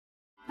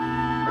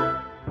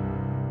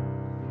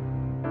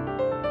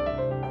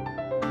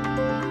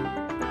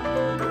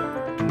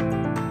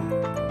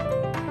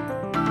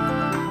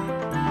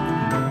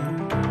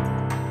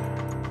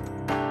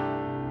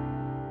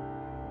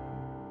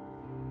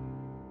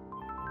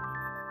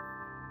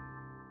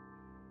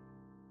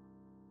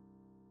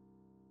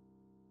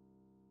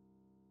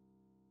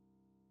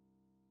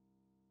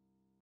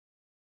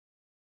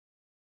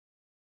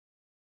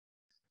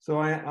So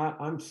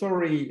I'm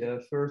sorry,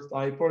 first,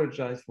 I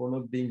apologize for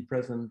not being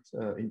present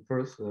in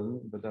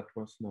person, but that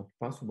was not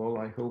possible.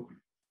 I hope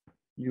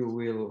you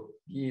will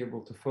be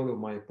able to follow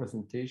my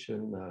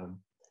presentation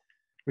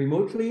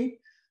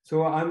remotely.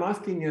 So I'm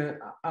asking,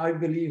 I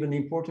believe, an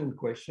important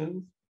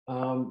question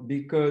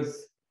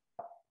because,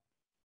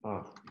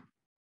 how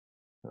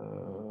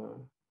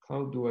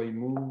do I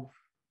move?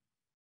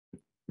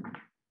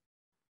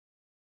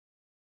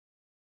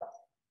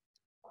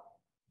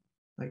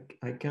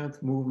 I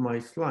can't move my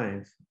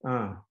slides.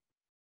 I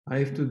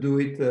have to do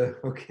it,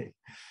 okay.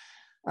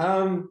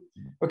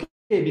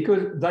 Okay,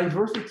 because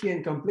diversity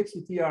and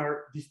complexity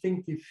are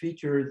distinctive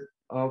features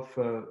of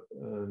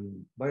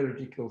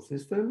biological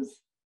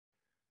systems.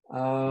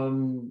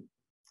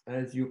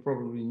 As you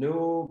probably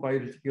know,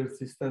 biological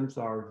systems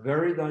are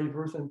very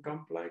diverse and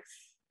complex,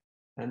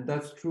 and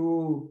that's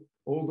true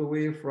all the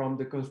way from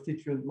the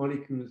constituent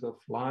molecules of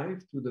life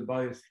to the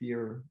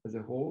biosphere as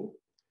a whole.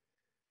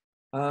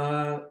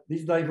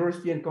 This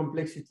diversity and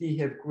complexity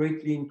have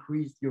greatly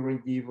increased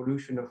during the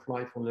evolution of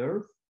life on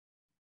Earth.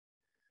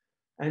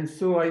 And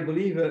so I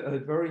believe a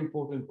very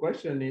important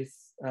question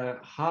is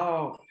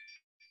how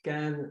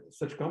can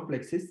such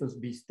complex systems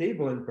be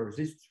stable and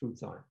persist through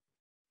time?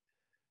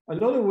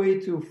 Another way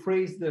to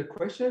phrase the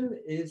question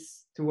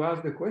is to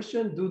ask the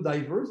question, do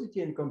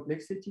diversity and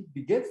complexity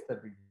beget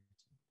stability?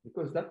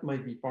 Because that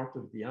might be part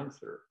of the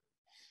answer.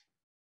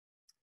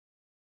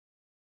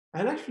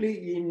 And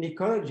actually, in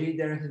ecology,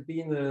 there has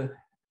been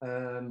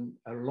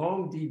a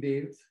long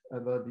debate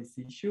about this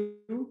issue.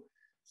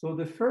 So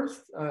the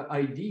first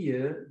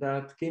idea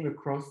that came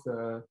across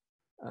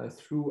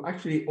through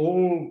actually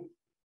all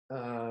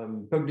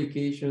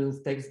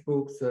publications,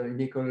 textbooks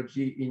in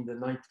ecology in the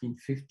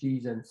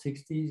 1950s and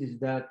 60s is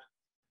that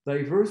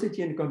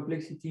diversity and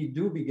complexity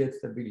do beget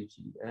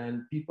stability.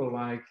 And people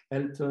like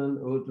Elton,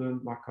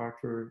 Odum,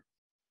 MacArthur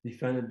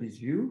defended this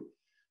view.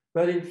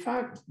 But in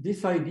fact,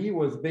 this idea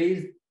was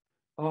based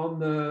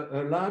on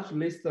a large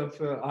list of,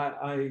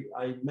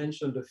 I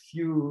mentioned a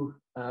few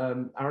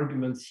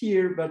arguments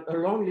here, but a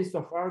long list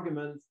of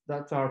arguments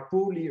that are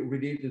poorly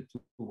related to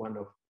one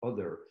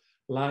another,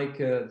 like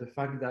the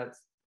fact that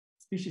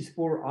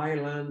species-poor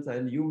islands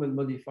and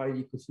human-modified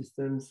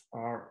ecosystems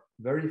are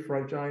very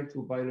fragile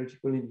to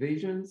biological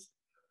invasions,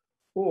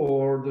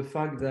 or the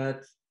fact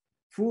that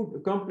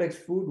complex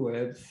food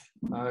webs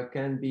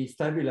can be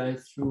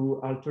stabilized through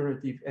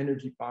alternative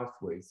energy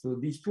pathways. So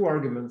these two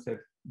arguments have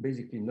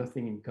basically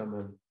nothing in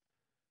common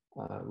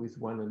with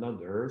one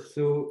another.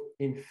 So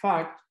in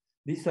fact,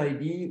 this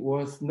idea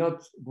was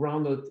not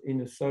grounded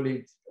in a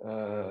solid,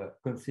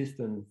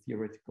 consistent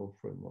theoretical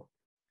framework.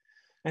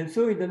 And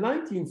so in the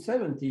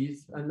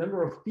 1970s, a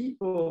number of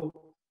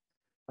people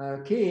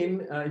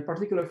came, in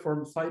particular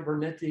from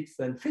cybernetics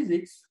and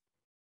physics,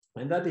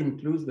 and that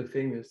includes the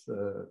famous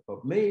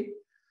Bob May,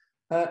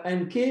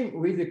 and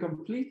came with a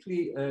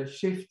completely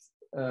shift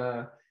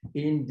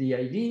in the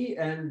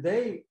idea, and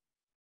they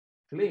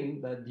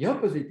claim that the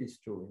opposite is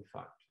true, in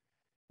fact.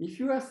 If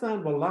you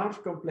assemble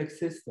large complex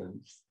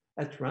systems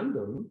at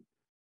random,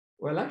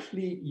 well,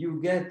 actually you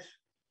get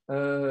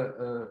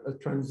a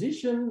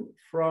transition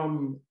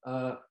from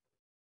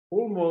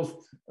almost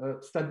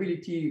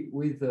stability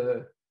with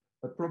a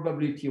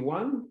probability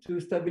 1 to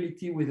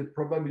stability with a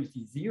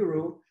probability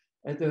 0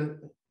 at a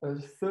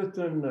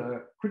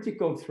certain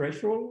critical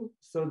threshold,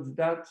 so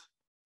that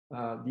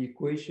the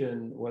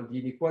equation, well, the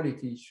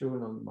inequality is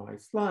shown on my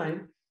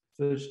slide,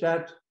 such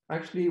that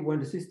actually when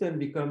the system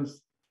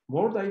becomes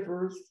more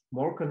diverse,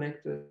 more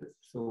connected,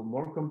 so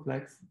more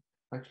complex,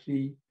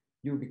 actually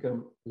you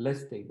become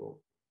less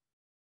stable.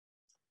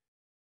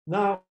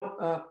 Now,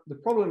 the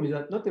problem is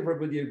that not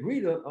everybody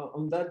agreed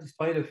on that,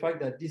 despite the fact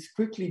that this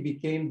quickly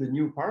became the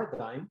new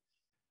paradigm.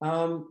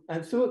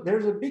 And so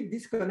there's a big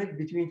disconnect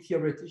between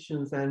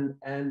theoreticians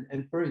and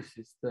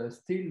empiricists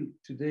still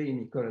today in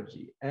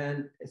ecology,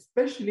 and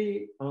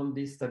especially on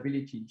this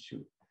stability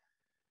issue.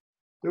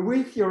 The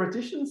way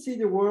theoreticians see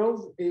the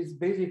world is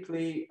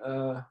basically,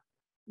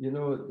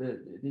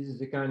 this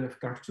is a kind of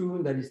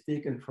cartoon that is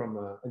taken from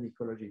an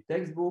ecology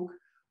textbook,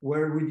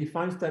 where we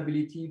define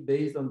stability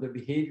based on the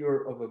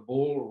behavior of a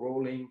ball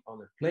rolling on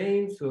a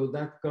plane. So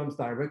that comes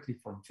directly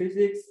from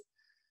physics.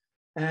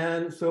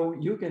 And so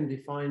you can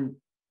define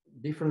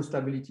different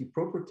stability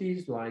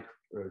properties like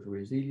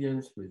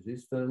resilience,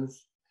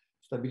 resistance.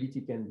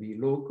 Stability can be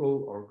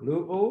local or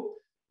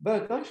global.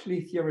 But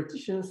actually,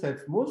 theoreticians have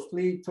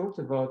mostly talked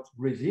about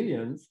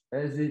resilience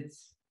as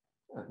it's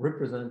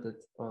represented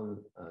on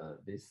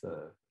this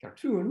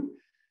cartoon.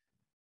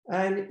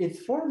 And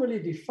it's formally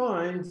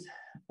defined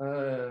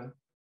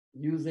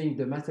using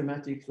the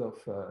mathematics of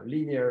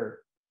linear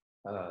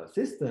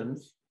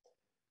systems.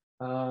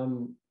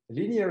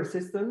 Linear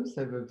systems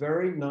have a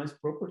very nice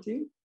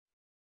property,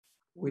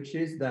 which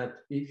is that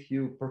if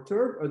you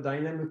perturb a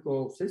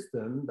dynamical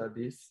system that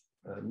is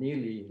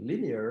nearly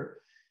linear,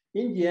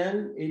 in the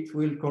end, it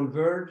will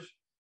converge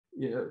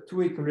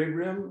to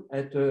equilibrium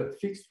at a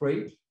fixed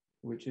rate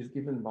which is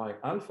given by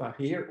alpha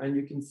here. And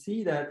you can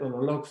see that on a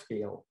log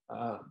scale,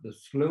 the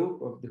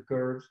slope of the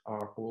curves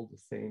are all the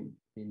same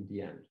in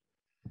the end.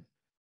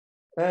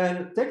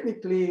 And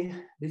technically,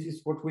 this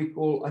is what we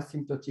call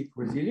asymptotic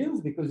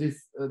resilience, because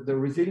it's the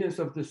resilience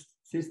of the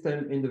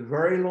system in the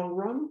very long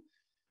run.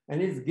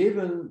 And it's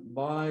given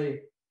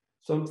by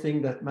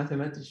something that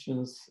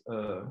mathematicians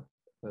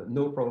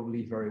know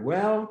probably very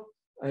well.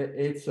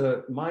 It's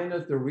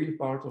minus the real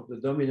part of the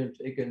dominant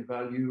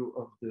eigenvalue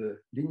of the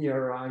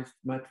linearized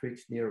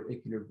matrix near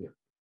equilibrium.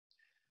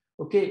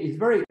 Okay, it's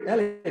very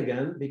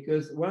elegant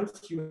because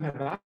once you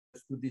have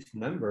access to this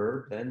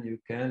number, then you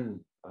can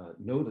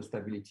know the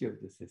stability of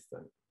the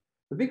system.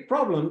 The big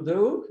problem,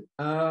 though,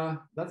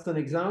 that's an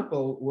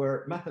example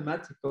where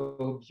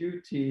mathematical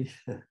beauty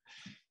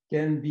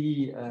can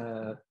be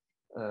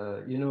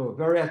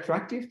very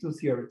attractive to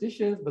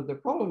theoreticians, but the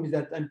problem is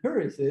that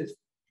empiricists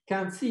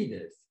can't see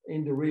this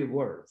in the real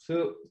world.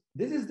 So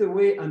this is the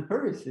way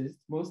empiricists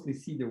mostly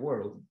see the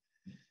world.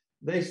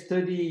 They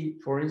study,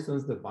 for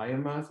instance, the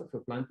biomass of a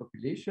plant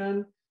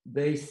population.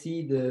 They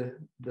see the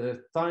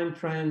time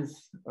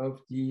trends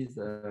of these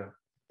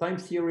time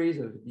series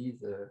of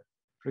these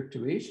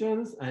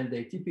fluctuations, and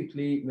they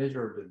typically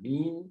measure the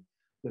mean,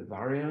 the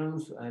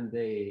variance, and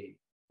they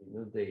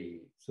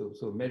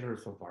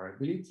measures of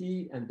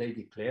variability, and they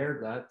declare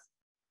that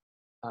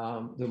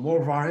the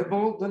more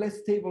variable, the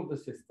less stable the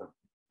system.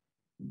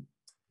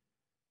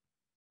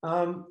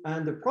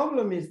 And the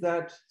problem is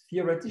that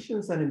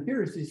theoreticians and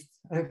empiricists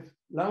have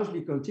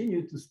largely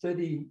continued to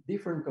study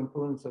different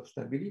components of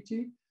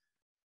stability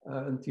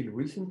until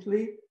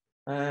recently.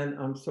 And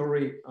I'm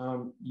sorry,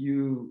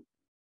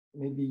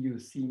 maybe you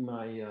see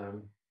my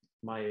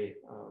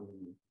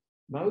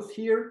mouse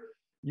here.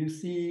 You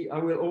see, I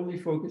will only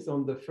focus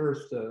on the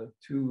first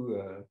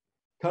two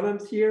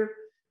columns here.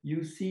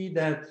 You see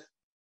that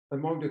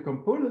among the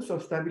components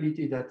of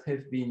stability that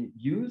have been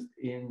used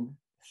in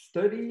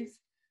studies,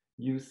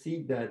 you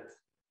see that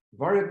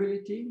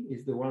variability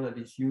is the one that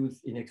is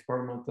used in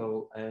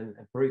experimental and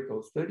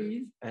empirical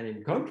studies. And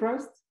in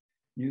contrast,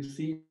 you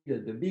see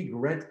that the big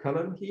red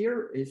column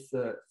here is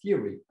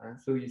theory.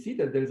 And so you see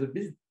that there's a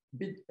big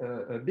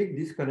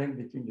disconnect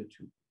between the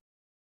two.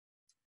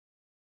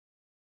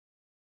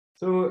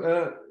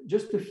 So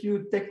just a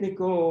few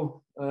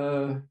technical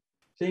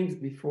things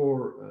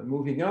before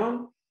moving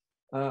on.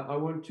 I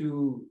want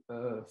to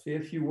say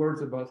a few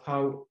words about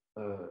how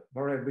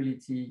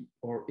variability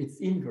or its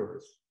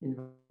inverse in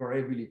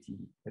variability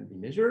can be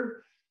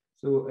measured.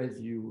 So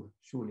as you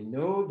surely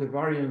know, the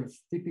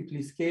variance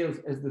typically scales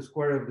as the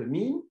square of the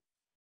mean.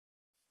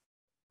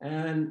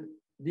 And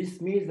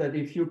this means that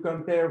if you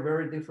compare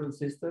very different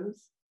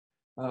systems,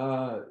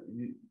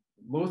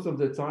 most of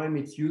the time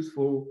it's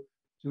useful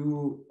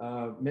to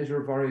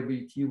measure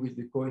variability with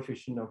the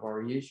coefficient of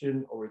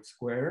variation or its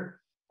square,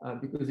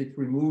 because it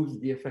removes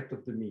the effect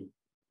of the mean.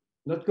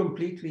 Not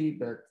completely,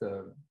 but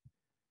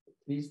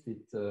at least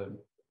it's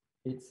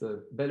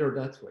better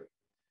that way.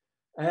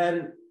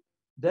 And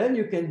then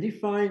you can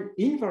define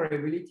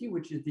invariability,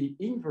 which is the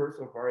inverse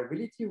of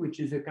variability, which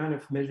is a kind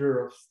of measure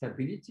of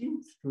stability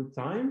through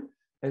time,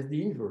 as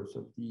the inverse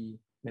of the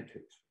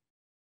metrics.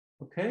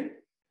 Okay.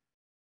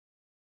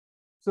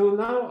 So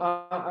now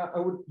I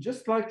would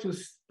just like to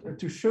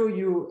show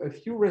you a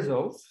few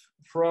results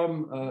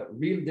from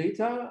real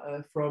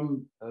data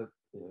from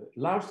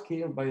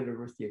large-scale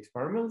biodiversity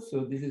experiments.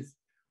 So this is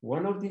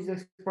one of these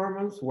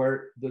experiments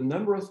where the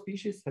number of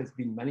species has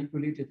been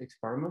manipulated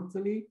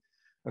experimentally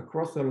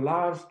across a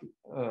large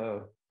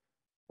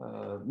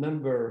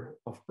number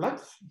of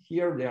plots.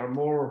 Here there are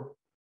more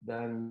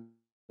than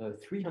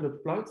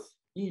 300 plots,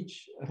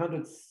 each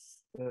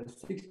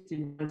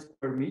 169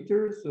 square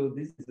meters. So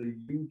this is a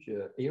huge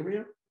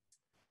area.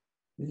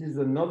 This is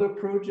another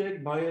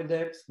project,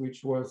 BioDepth,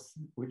 which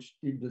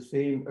did the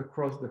same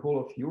across the whole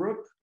of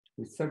Europe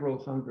with several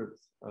hundred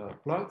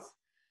plots.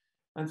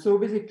 And so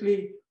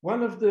basically,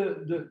 one of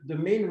the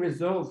main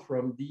results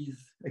from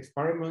these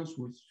experiments,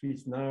 which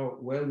is now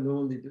well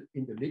known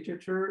in the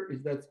literature,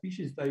 is that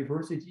species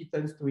diversity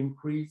tends to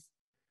increase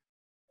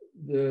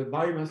the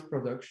biomass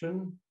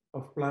production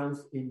of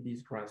plants in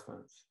these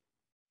grasslands.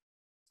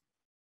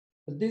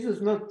 But this is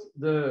not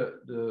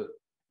the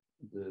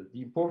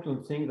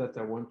important thing that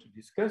I want to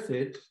discuss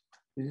it.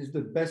 This is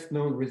the best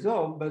known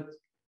result, but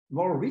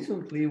more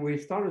recently, we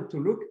started to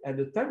look at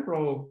the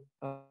temporal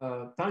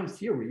time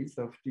series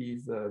of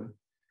these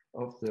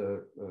of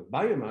the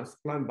biomass,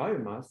 plant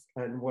biomass,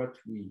 and what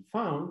we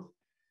found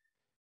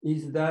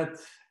is that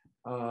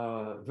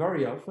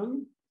very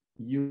often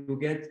you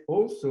get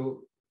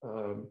also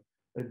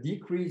a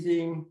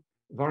decreasing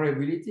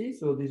variability.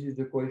 So this is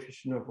the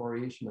coefficient of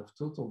variation of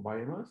total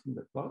biomass in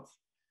the plots.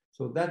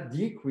 So that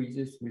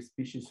decreases with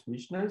species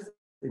richness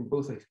in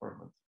both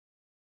experiments.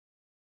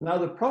 Now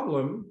the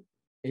problem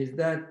is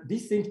that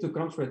this seems to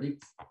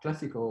contradict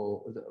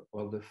classical,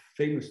 the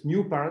famous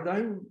new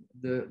paradigm,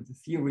 the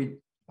theory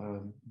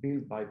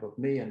built by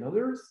Beauté and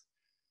others.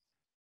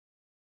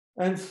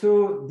 And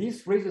so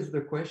this raises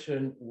the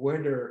question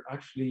whether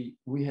actually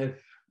we have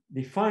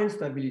define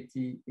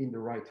stability in the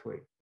right way,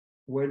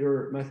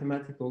 whether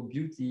mathematical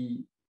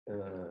beauty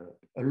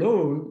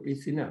alone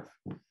is enough.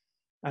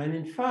 And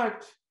in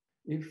fact,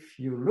 if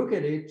you look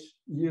at it,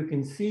 you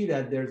can see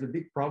that there's a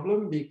big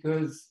problem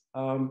because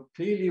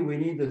clearly we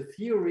need a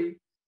theory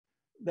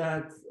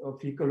that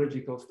of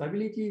ecological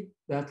stability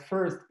that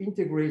first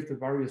integrates the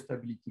various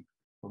stability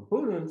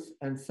components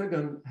and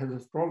second has a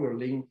stronger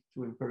link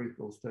to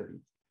empirical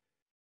studies.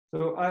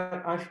 So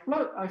I've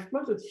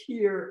plotted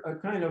here a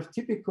kind of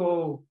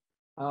typical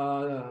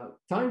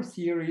time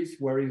series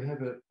where you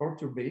have a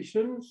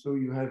perturbation. So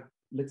you have,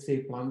 let's say,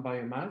 plant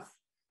biomass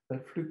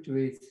that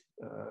fluctuates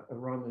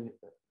around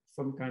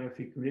some kind of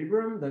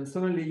equilibrium. Then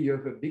suddenly you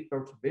have a big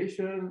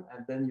perturbation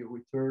and then you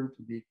return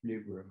to the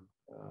equilibrium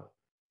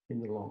in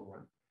the long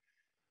run.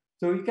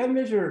 So you can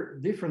measure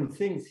different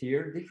things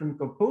here, different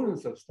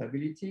components of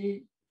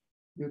stability.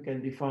 You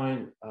can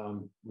define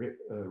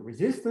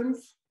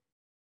resistance,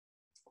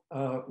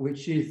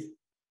 which is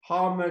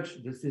how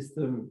much the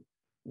system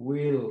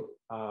will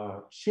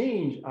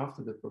change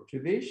after the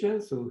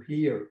perturbation. So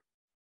here,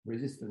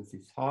 resistance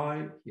is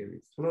high, here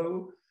it's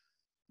low.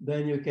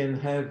 Then you can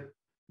have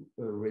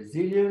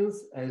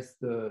resilience as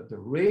the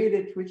rate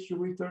at which you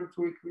return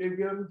to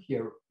equilibrium.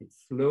 Here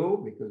it's slow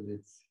because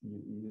it's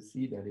you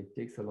see that it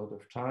takes a lot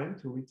of time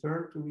to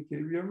return to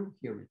equilibrium.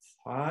 Here it's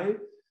high.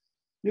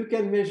 You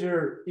can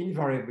measure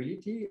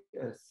invariability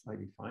as I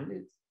defined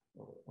it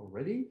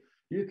already.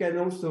 You can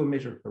also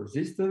measure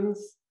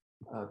persistence.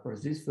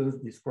 Persistence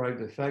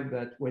describes the fact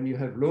that when you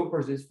have low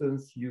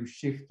persistence, you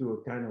shift to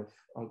a kind of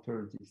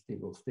alternative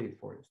stable state,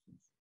 for instance.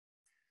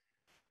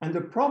 And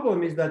the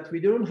problem is that we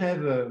don't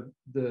have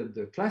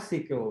the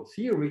classical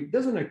theory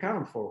doesn't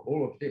account for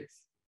all of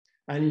this.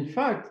 And in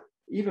fact,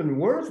 even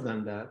worse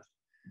than that,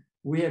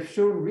 we have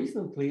shown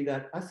recently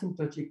that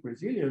asymptotic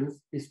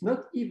resilience is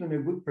not even a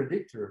good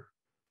predictor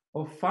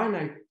of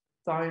finite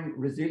time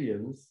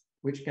resilience,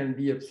 which can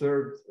be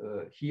observed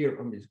here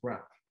on this graph.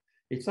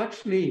 It's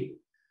actually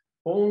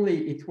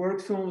it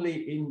works only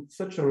in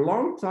such a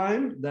long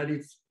time that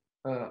it's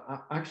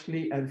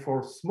actually, and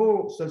for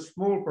such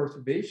small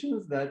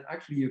perturbations that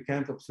actually you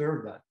can't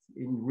observe that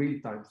in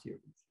real-time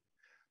series.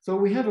 So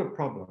we have a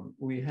problem.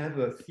 We have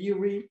a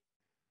theory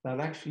that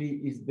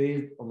actually is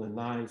based on a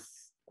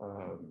nice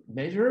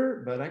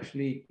measure, but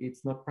actually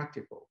it's not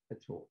practical at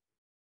all.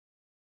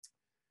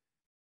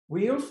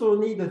 We also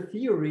need a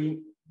theory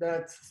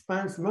that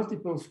spans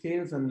multiple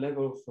scales and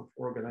levels of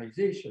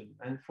organization.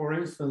 And for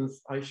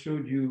instance, I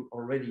showed you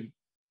already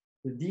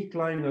the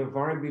decline of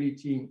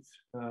variability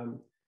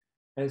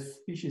as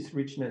species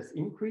richness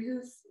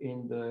increases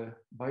in the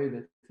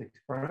biodata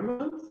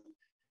experiment.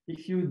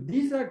 If you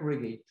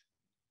disaggregate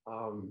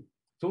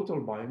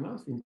total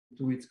biomass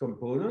into its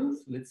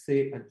components, let's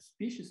say at the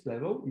species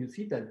level, you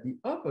see that the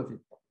opposite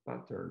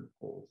pattern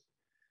holds.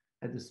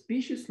 At the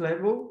species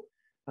level,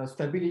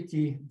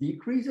 stability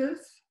decreases,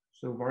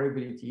 so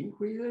variability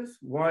increases,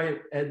 while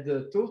at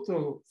the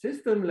total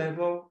system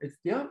level, it's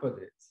the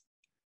opposite.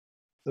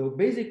 So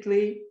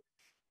basically,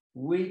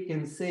 we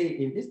can say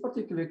in this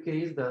particular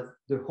case that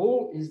the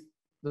whole is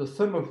the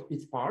sum of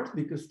its parts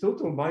because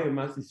total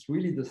biomass is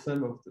really the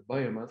sum of the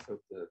biomass of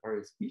the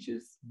various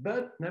species,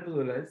 but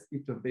nevertheless,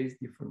 it obeys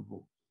different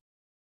rules.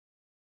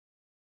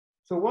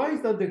 So why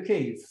is that the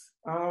case?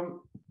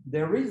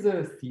 There is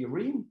a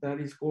theory that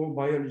is called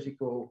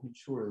biological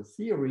insurance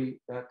theory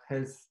that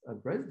has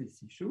addressed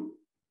this issue.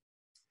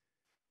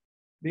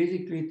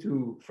 Basically,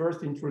 to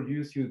first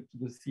introduce you to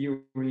the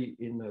theory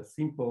in a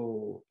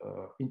simple,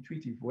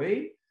 intuitive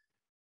way.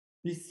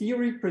 This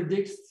theory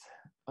predicts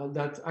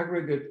that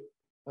aggregate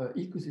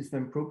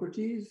ecosystem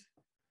properties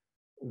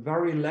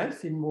vary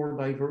less in more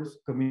diverse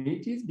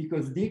communities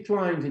because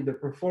declines in the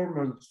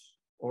performance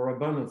or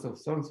abundance of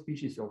some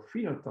species or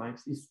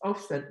phenotypes is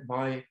offset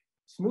by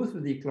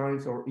smoother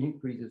declines or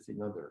increases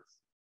in others.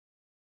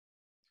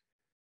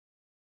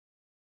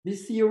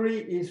 This theory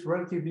is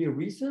relatively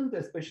recent,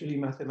 especially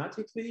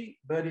mathematically,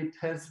 but it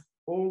has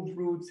old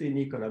roots in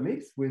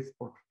economics with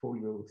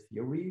portfolio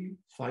theory,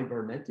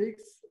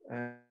 cybernetics,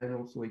 and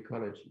also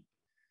ecology.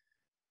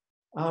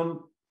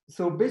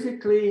 So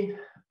basically,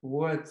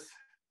 what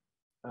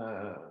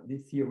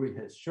this theory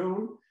has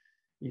shown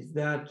is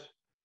that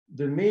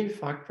the main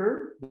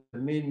factor, the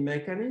main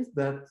mechanism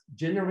that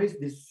generates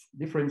this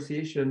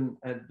differentiation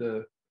at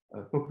the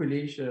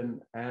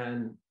population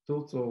and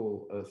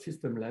total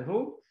system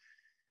level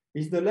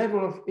is the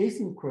level of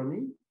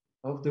asynchrony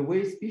of the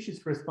way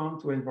species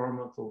respond to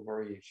environmental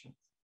variations.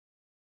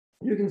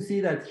 You can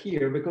see that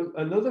here because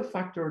another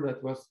factor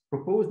that was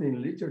proposed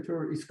in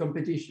literature is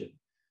competition.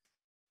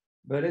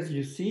 But as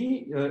you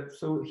see,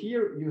 so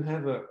here you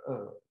have a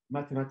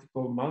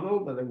mathematical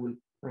model that I will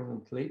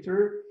present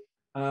later,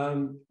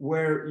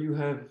 where you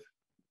have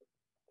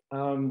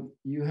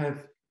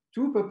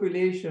two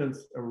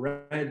populations,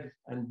 red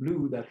and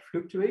blue, that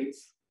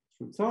fluctuates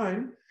through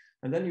time,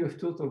 and then you have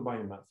total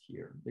biomass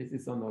here. This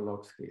is on a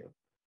log scale.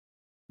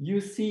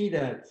 You see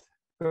that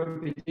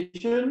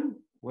competition,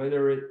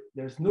 whether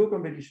there's no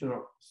competition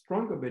or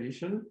strong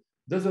competition,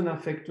 doesn't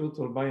affect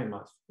total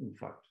biomass, in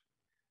fact.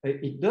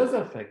 it does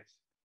affect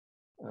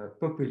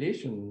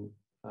population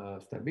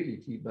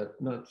stability, but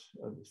not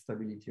the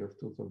stability of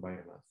total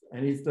biomass.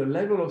 And it's the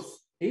level of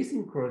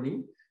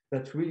asynchrony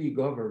that really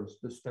governs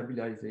the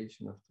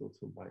stabilization of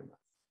total biomass.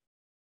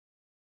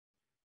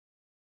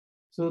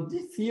 So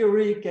this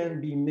theory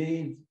can be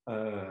made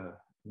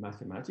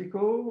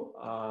mathematical.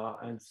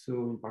 And so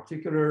in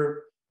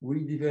particular,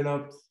 we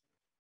developed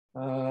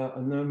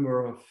a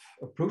number of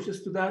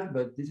approaches to that,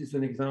 but this is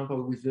an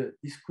example with a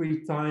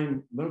discrete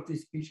time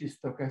multi-species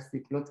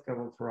stochastic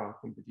Lotka-Volterra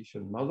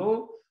competition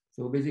model.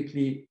 So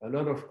basically, a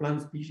lot of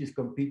plant species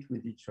compete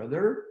with each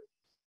other.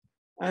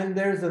 And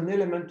there's an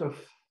element of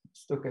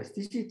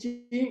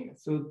stochasticity.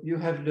 So you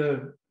have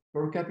the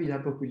per capita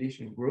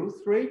population growth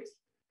rate,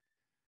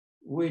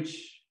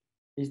 which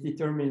is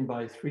determined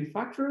by three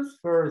factors.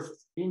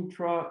 First,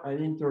 intra and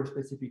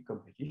interspecific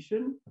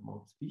competition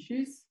among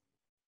species.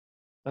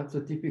 That's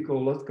a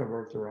typical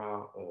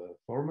Lotka-Volterra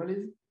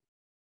formalism.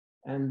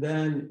 And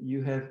then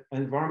you have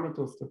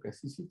environmental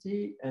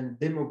stochasticity and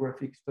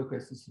demographic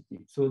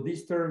stochasticity. So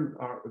these terms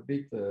are a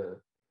bit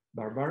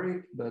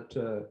barbaric, but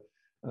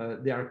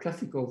they are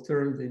classical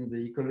terms in the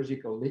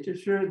ecological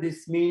literature.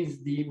 This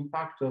means the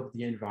impact of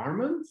the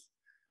environment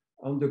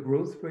on the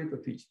growth rate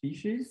of each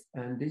species.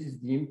 And this is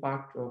the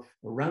impact of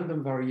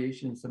random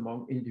variations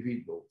among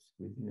individuals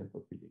within a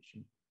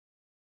population.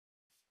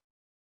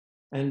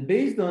 And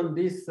based on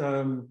this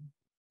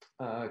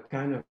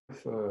kind of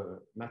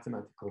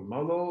mathematical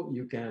model,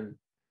 you can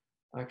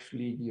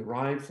actually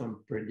derive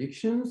some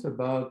predictions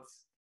about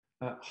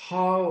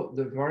how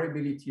the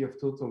variability of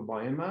total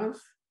biomass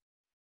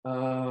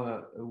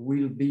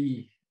will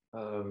be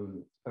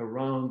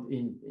around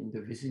in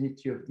the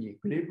vicinity of the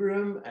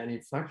equilibrium. And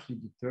it's actually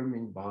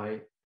determined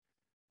by,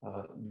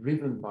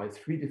 driven by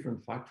three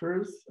different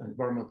factors: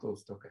 environmental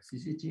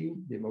stochasticity,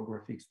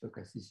 demographic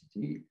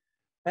stochasticity,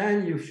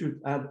 and you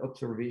should add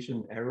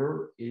observation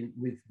error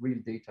with real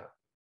data.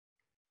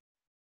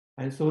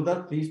 And so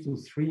that leads to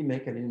three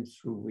mechanisms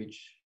through which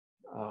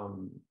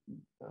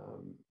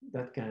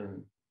that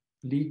can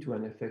lead to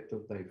an effect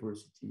of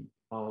diversity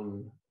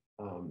on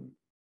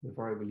the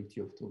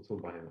variability of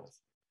total biomass.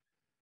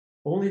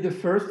 Only the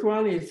first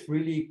one is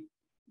really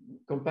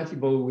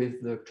compatible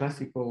with the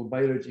classical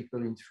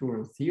biological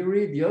insurance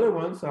theory. The other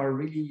ones are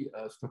really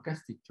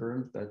stochastic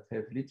terms that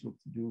have little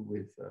to do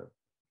with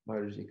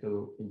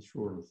biological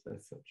insurance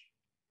as such.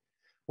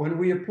 When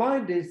we apply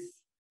this,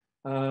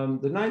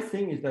 the nice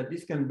thing is that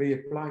this can be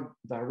applied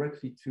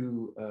directly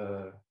to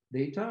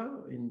data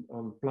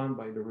on plant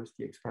biodiversity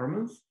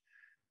experiments.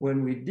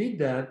 When we did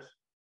that,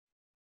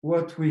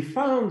 what we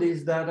found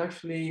is that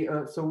actually,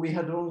 so we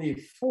had only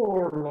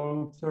 4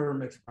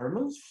 long-term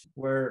experiments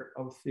where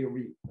our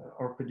theory,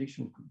 our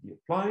prediction could be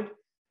applied.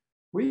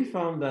 We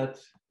found that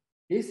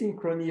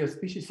asynchrony of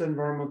species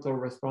environmental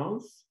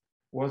response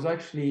was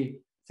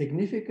actually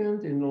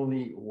significant in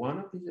only one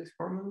of these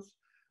experiments,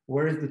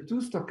 whereas the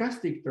 2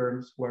 stochastic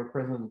terms were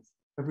present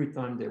every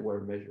time they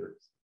were measured.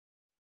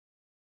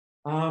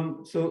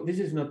 So this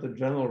is not a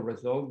general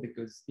result,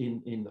 because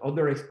in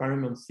other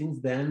experiments since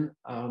then,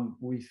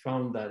 we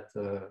found that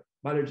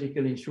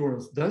biological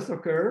insurance does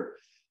occur,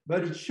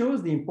 but it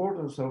shows the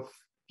importance of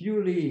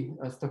purely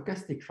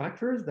stochastic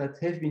factors that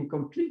have been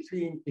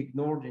completely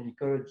ignored in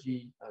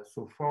ecology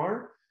so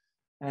far.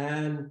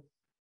 And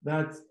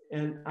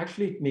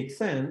actually it makes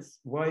sense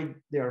why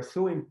they are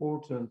so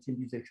important in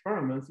these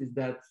experiments, is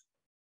that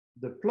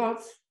the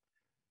plots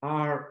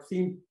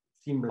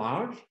seem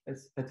large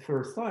at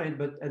first sight,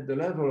 but at the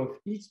level of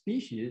each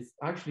species,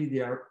 actually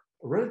there are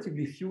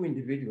relatively few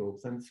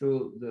individuals. And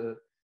so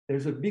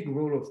there's a big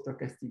role of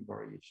stochastic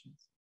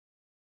variations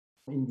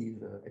in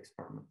these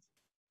experiments.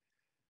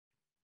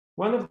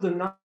 One of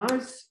the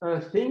nice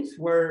things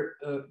where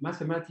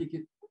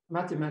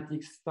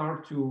mathematics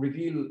start to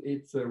reveal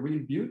its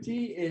real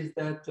beauty is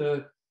that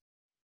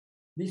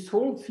this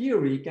whole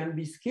theory can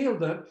be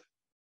scaled up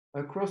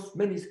across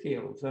many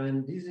scales.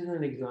 And this is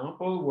an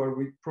example where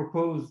we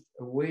proposed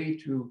a way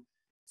to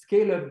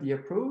scale up the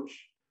approach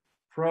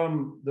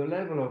from the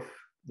level of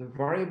the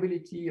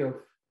variability of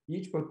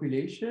each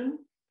population.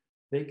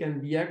 They can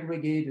be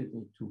aggregated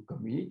into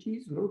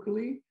communities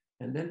locally,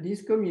 and then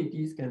these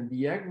communities can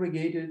be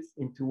aggregated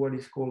into what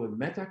is called a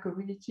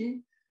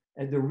meta-community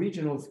at the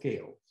regional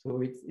scale.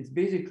 So it's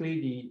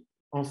basically the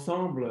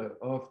ensemble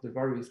of the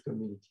various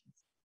communities.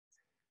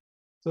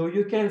 So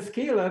you can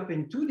scale up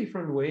in 2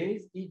 different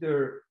ways,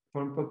 either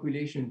from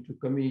population to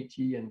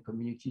community and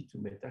community to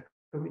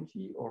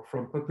meta-community, or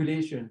from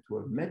population to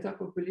a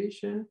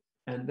meta-population,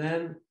 and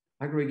then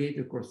aggregate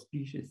across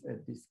species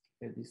at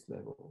this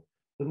level.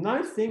 The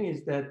nice thing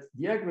is that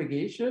the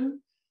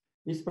aggregation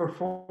is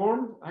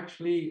performed,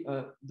 actually,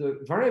 the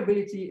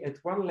variability at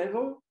one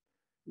level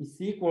is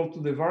equal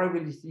to the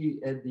variability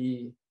at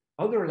the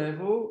other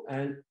level,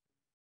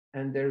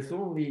 and there's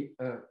only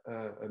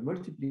a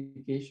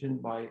multiplication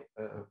by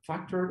a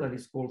factor that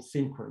is called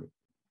synchrony.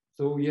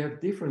 So we have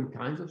different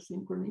kinds of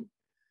synchrony.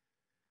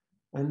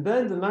 And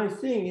then the nice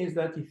thing is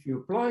that if you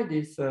apply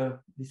this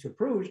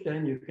approach,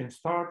 then you can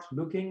start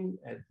looking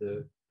at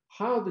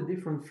how the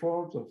different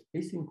forms of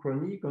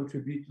asynchrony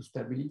contribute to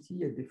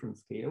stability at different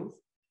scales.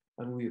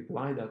 And we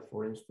apply that,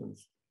 for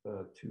instance,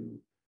 to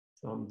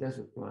some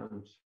desert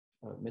plant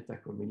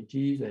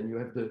meta-communities. And you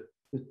have the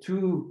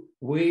two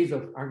ways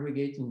of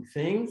aggregating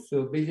things.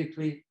 So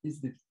basically,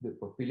 this is the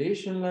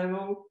population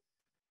level.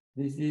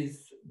 This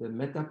is the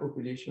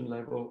meta-population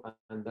level,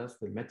 and that's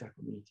the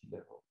meta-community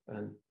level.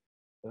 And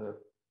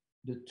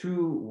the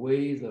two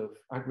ways of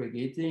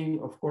aggregating,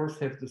 of course,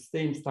 have the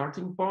same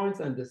starting points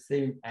and the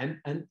same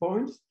end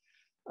points.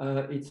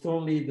 It's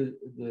only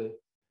the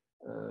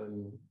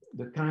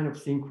kind of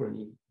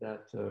synchrony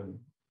that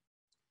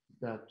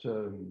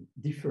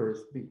differs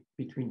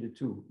between the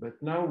two.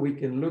 But now we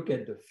can look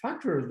at the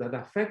factors that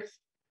affect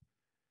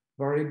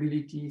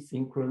variability,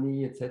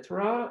 synchrony,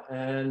 etc.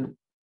 And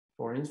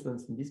for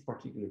instance, in this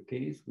particular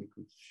case, we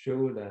could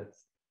show that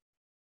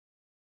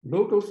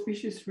local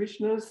species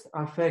richness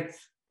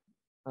affects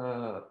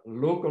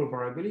local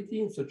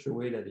variability in such a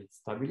way that it's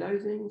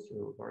stabilizing,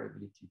 so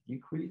variability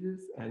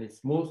decreases, and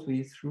it's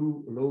mostly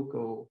through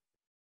local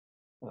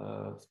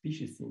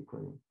species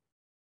synchrony.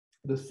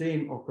 The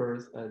same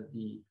occurs at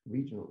the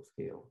regional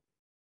scale.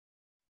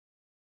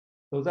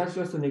 So that's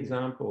just an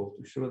example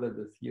to show that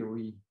the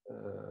theory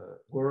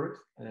works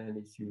and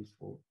it's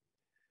useful.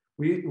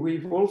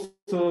 We've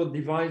also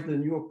devised a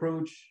new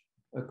approach,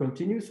 a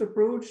continuous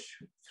approach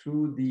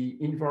through the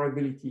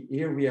invariability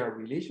area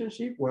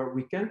relationship, where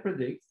we can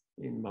predict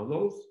in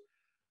models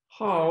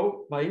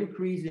how, by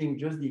increasing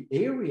just the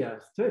area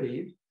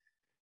studied,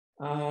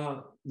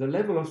 the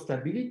level of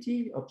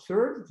stability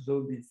observed,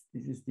 so this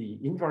is the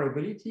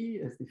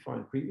invariability as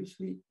defined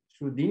previously,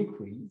 should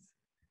increase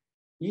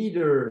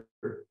either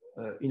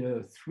in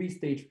a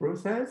three-stage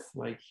process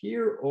like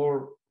here,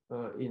 or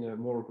in a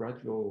more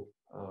gradual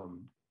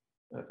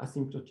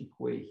asymptotic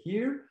way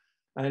here.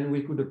 And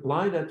we could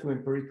apply that to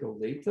empirical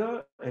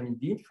data. And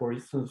indeed, for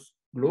instance,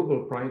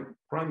 global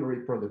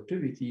primary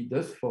productivity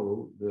does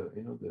follow the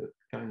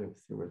kind of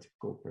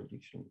theoretical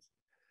predictions.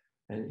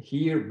 And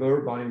here,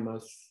 Burr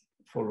biomass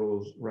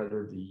follows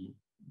rather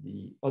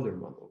the other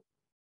model.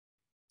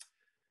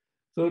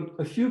 So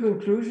a few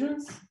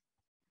conclusions.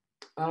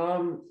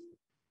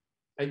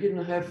 I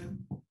didn't have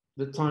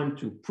the time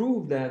to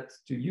prove that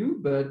to you,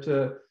 but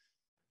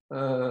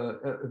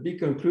a big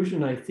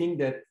conclusion, I think,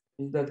 that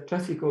is that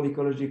classical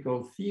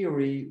ecological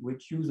theory,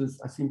 which uses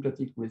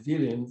asymptotic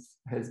resilience,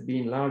 has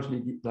been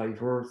largely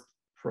diverged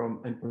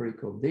from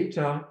empirical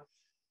data.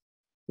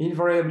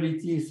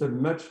 Invariability is a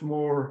much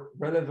more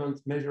relevant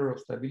measure of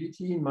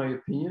stability, in my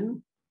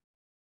opinion.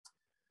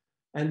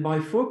 And by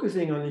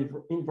focusing on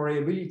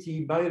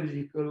invariability,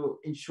 biological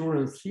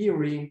insurance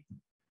theory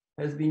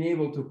has been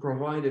able to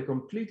provide a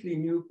completely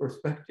new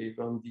perspective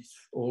on this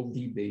old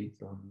debate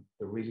on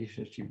the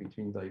relationship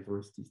between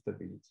diversity and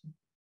stability.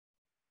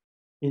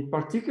 In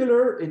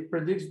particular, it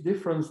predicts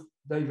different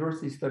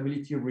diversity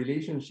stability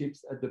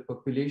relationships at the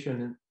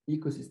population and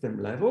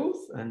ecosystem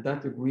levels, and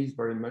that agrees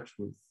very much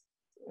with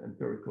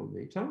empirical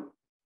data.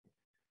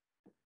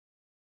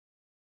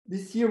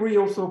 This theory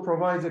also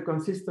provides a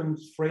consistent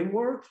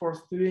framework for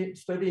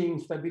studying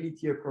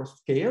stability across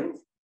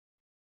scales.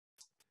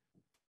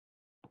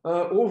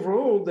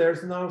 Overall,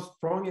 there's now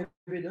strong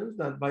evidence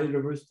that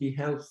biodiversity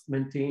helps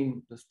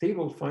maintain the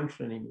stable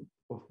functioning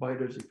of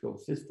biological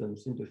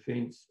systems in the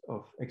face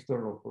of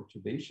external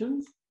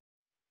perturbations.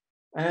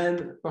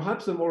 And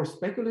perhaps a more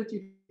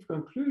speculative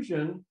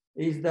conclusion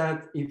is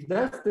that if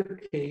that's the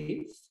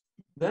case,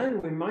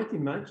 then we might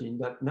imagine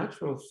that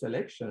natural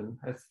selection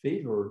has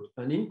favored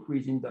an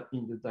increase in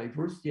the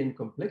diversity and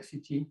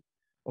complexity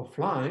of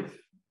life,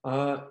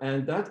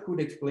 and that could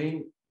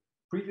explain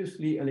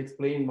previously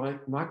unexplained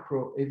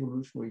macro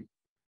evolutionary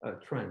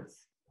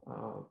trends.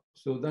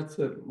 So that's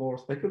a more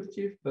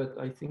speculative, but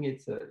I think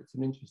it's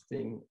an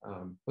interesting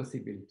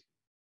possibility.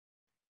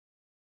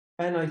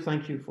 And I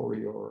thank you for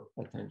your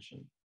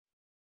attention.